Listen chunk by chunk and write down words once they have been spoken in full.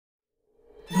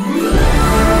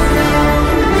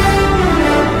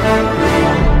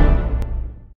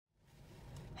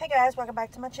guys, welcome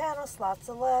back to my channel. It's lots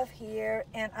of love here,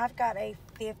 and I've got a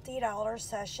 $50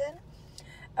 session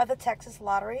of the Texas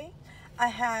Lottery. I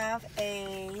have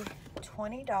a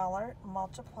 $20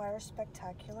 multiplier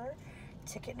spectacular,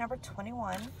 ticket number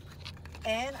 21,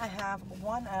 and I have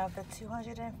one of the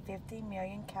 250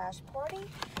 million cash party,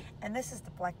 and this is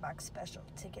the black box special,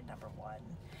 ticket number 1.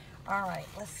 All right,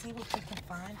 let's see if we can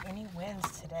find any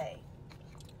wins today.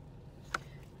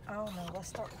 Oh no, let's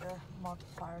start with the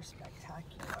multiplier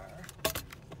spectacular.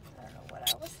 I don't know what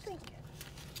I was thinking.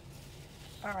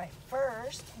 All right,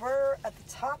 first, we're at the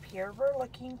top here. We're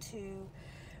looking to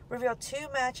reveal 2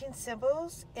 matching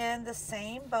symbols in the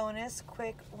same bonus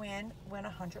quick win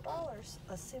 $100.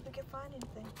 Let's see if we can find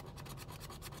anything.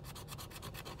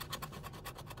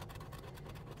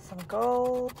 Some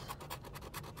gold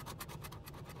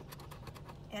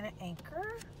and an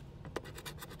anchor.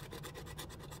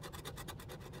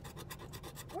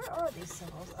 Where are these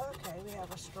symbols? Okay, we have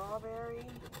a strawberry.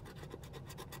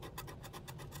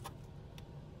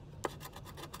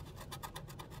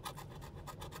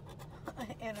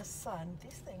 And a sun.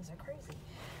 These things are crazy.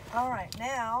 All right,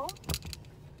 now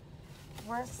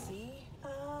we're see.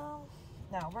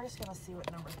 Now we're just gonna see what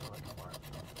numbers we're looking for.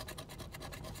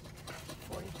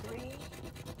 43.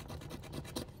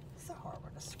 It's a hard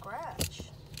one to scratch.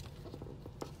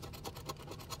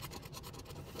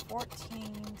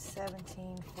 14,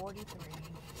 17, 43,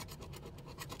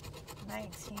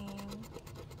 19,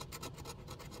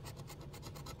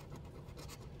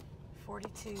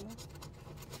 42,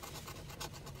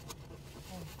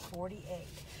 and 48.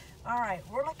 All right,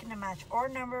 we're looking to match our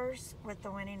numbers with the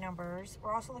winning numbers.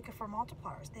 We're also looking for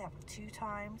multipliers. They have 2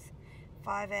 times,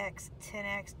 5x,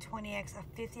 10x, 20x, a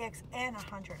 50x, and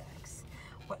 100x.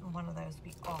 Wouldn't one of those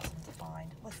be awesome to find?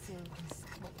 Let's see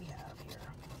what we have here.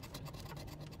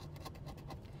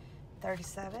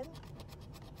 37,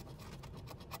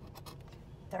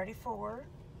 34.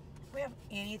 We have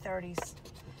any 30s,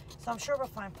 so I'm sure we'll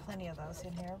find plenty of those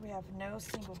in here. We have no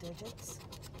single digits.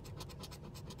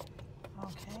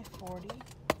 Okay, 40. You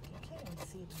can't even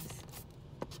see these.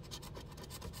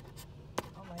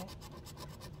 Oh wait.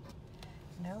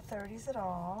 No 30s at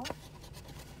all.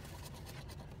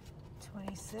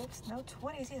 26. No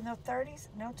 20s either. No 30s.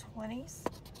 No 20s.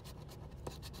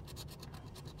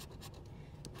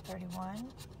 31,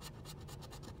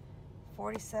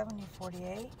 47, need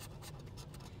 48,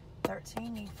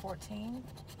 13, need 14,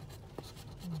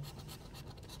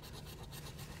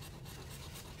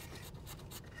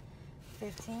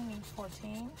 15, need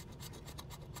 14,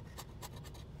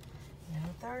 no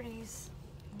 30s.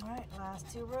 All right,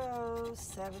 last 2 rows,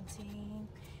 17.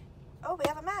 Oh, we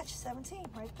have a match, 17,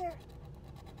 right there.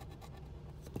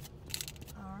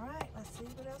 All right, let's see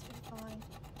what else we can find.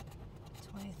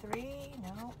 23,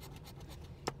 no.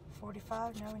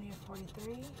 45, no, we need a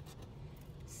 43.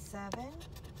 7.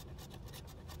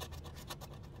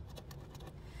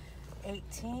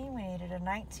 18, we needed a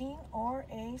 19 or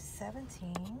a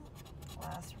 17.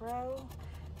 Last row.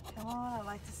 Come on, I'd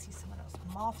like to see some of those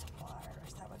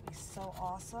multipliers. That would be so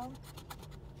awesome.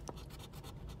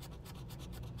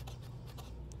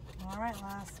 All right,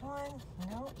 last one.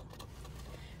 Nope.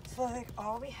 So I think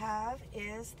all we have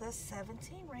is the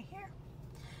 17 right here.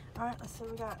 All right, let's see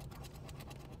what we got.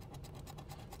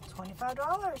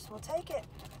 $25, we'll take it.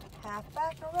 Half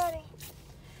back already.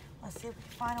 Let's see if we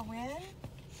can find a win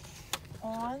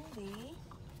on the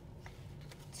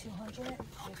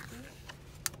 250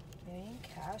 million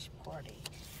cash party.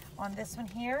 On this one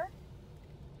here,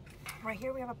 right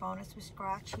here we have a bonus. We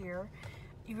scratch here.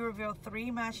 You reveal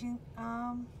 3 matching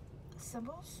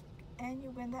symbols and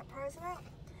you win that prize amount.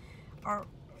 Or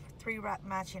 3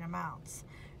 matching amounts.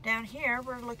 Down here,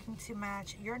 we're looking to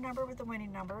match your number with the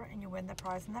winning number, and you win the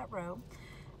prize in that row.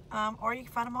 Or you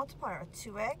can find a multiplier, a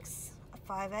 2x, a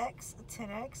 5x, a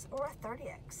 10x, or a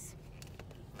 30x.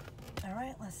 All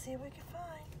right, let's see what we can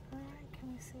find. All right,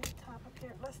 can we see the top up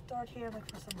here? Let's start here and look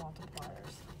for some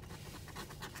multipliers.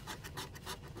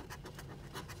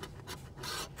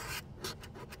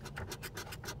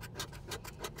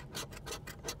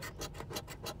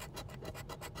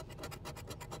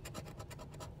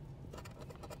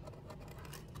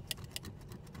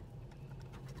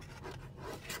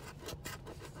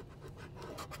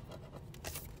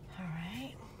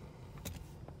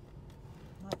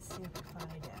 Let's see if we can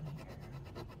find it down here.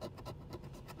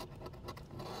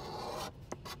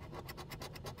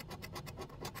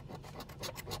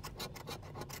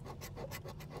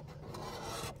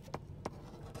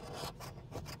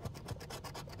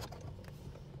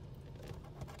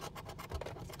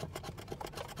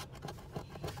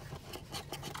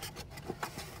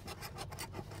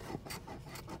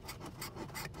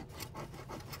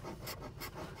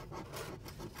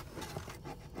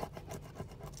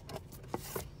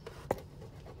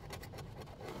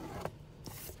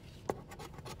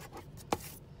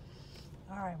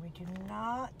 All right, we do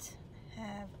not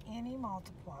have any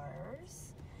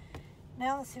multipliers.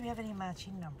 Now let's see if we have any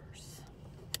matching numbers.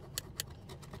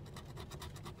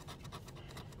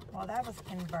 Well, that was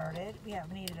inverted. We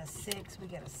needed a 6, we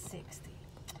get a 60.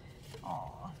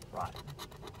 Aw, rotten.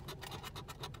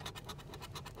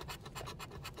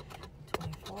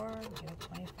 24, we get a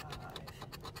 25.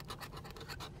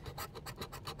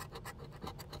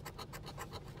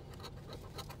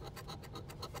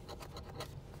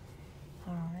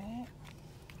 All right.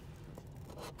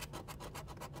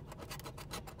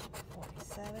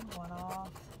 47, one off.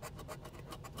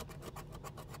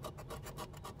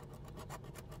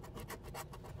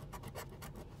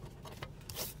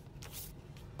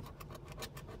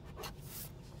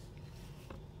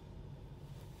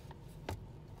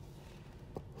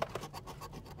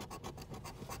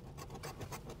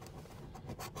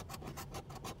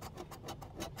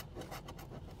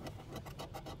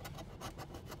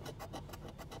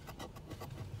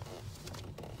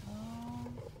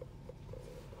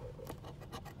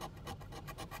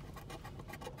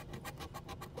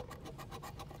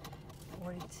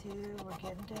 We're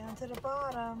getting down to the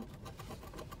bottom.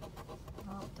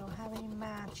 Oh, don't have any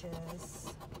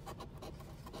matches.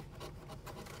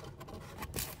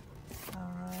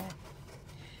 All right.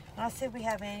 Let's see if we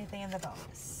have anything in the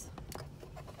bonus.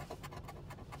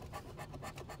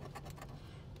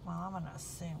 Well, I'm going to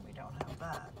assume we don't have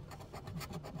that.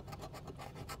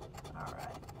 All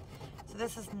right. So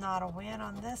this is not a win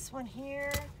on this one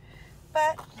here.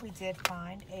 But we did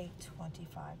find a $25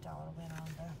 win on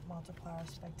the Multiplier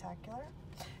Spectacular.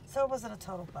 So it wasn't a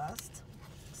total bust.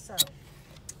 So it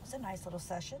was a nice little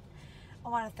session. I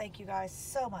want to thank you guys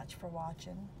so much for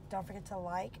watching. Don't forget to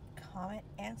like, comment,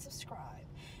 and subscribe.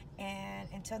 And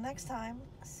until next time,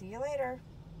 see you later.